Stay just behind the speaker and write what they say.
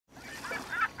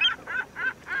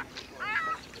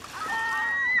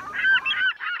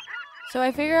So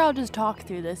I figure I'll just talk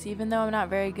through this even though I'm not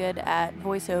very good at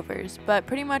voiceovers, but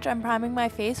pretty much I'm priming my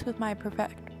face with my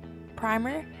Perfect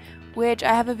primer, which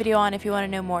I have a video on if you want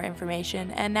to know more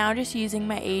information. And now just using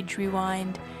my Age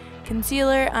Rewind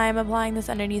concealer, I'm applying this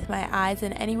underneath my eyes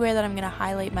and anywhere that I'm going to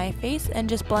highlight my face and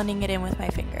just blending it in with my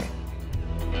finger.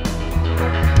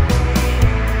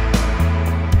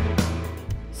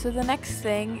 So the next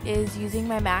thing is using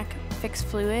my MAC Fix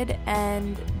Fluid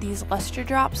and these luster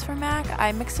drops from MAC.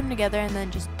 I mix them together and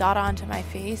then just dot onto my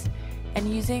face,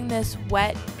 and using this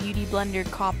wet beauty blender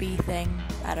copy thing,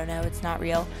 I don't know, it's not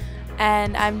real,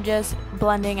 and I'm just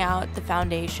blending out the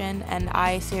foundation, and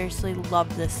I seriously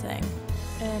love this thing.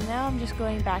 And now I'm just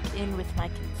going back in with my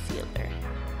concealer.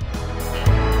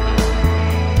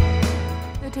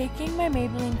 So taking my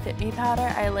Maybelline Fit Me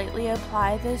powder, I lightly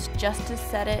apply this just to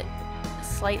set it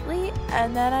slightly,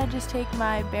 and then I just take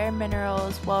my Bare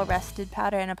Minerals Well Rested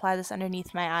powder and apply this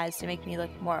underneath my eyes to make me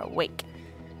look more awake.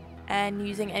 And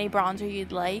using any bronzer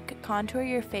you'd like, contour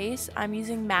your face. I'm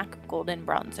using MAC Golden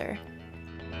Bronzer.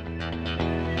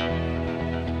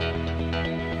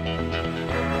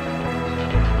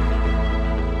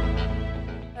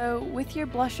 So with your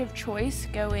blush of choice,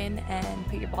 go in and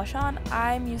put your blush on.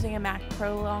 I'm using a MAC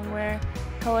Pro Longwear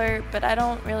color, but I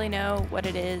don't really know what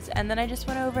it is. And then I just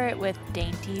went over it with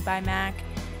Dainty by MAC,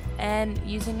 and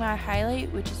using my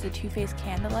highlight, which is the Too Faced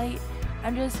Candlelight,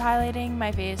 I'm just highlighting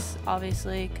my face,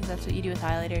 obviously, because that's what you do with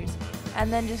highlighters,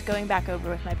 and then just going back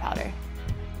over with my powder.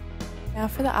 Now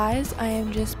for the eyes, I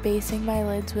am just basing my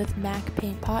lids with MAC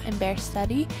Paint Pot and Bare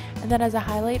Study, and then as a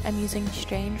highlight, I'm using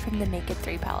Strange from the Naked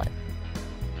 3 palette.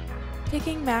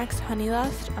 Taking MAC's Honey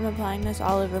Lust, I'm applying this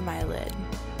all over my lid.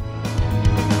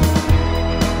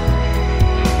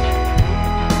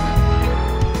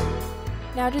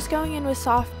 Now just going in with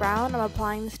soft brown, I'm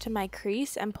applying this to my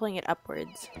crease and pulling it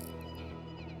upwards.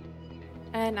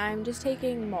 And I'm just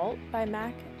taking Molt by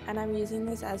MAC, and I'm using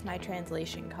this as my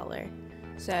translation color,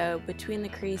 so between the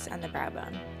crease and the brow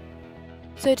bone.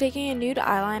 So taking a nude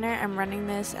eyeliner, I'm running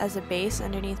this as a base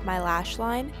underneath my lash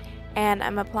line, and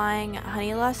I'm applying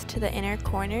Honey Lust to the inner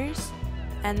corners,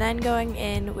 and then going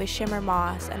in with Shimmer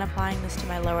Moss and applying this to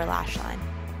my lower lash line.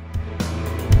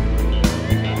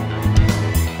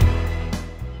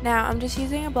 Now I'm just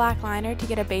using a black liner to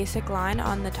get a basic line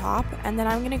on the top, and then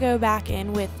I'm going to go back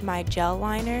in with my gel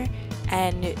liner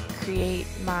and create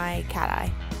my cat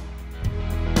eye.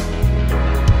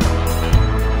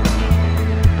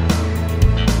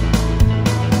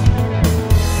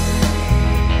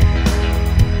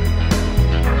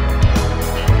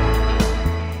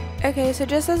 Okay, so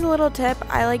just as a little tip,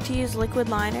 I like to use liquid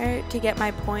liner to get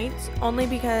my points, only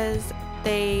because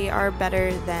they are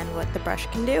better than what the brush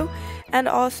can do. And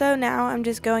also now I'm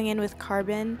just going in with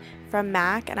Carbon from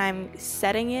MAC, and I'm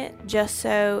setting it just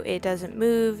so it doesn't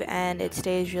move and it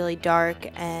stays really dark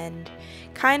and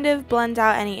kind of blends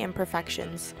out any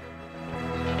imperfections.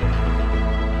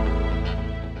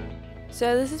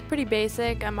 So this is pretty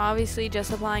basic. I'm obviously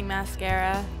just applying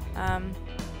mascara,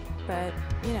 but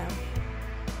you know,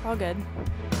 all good.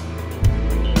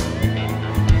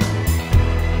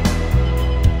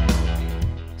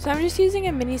 So I'm just using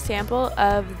a mini sample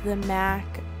of the MAC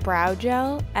brow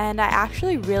gel, and I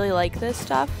actually really like this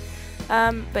stuff,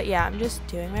 but yeah, I'm just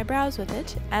doing my brows with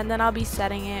it, and then I'll be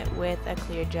setting it with a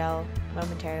clear gel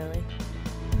momentarily.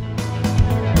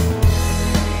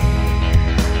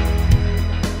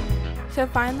 So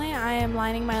finally, I am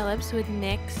lining my lips with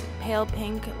NYX's Pale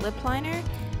Pink Lip Liner,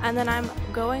 and then I'm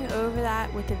going over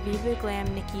that with the Viva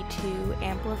Glam Nikki 2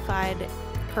 Amplified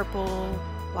Purple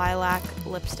Lilac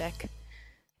Lipstick.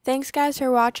 Thanks guys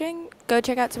for watching. Go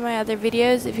check out some of my other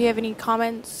videos. If you have any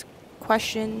comments,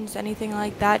 questions, anything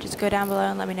like that, just go down below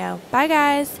and let me know. Bye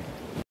guys!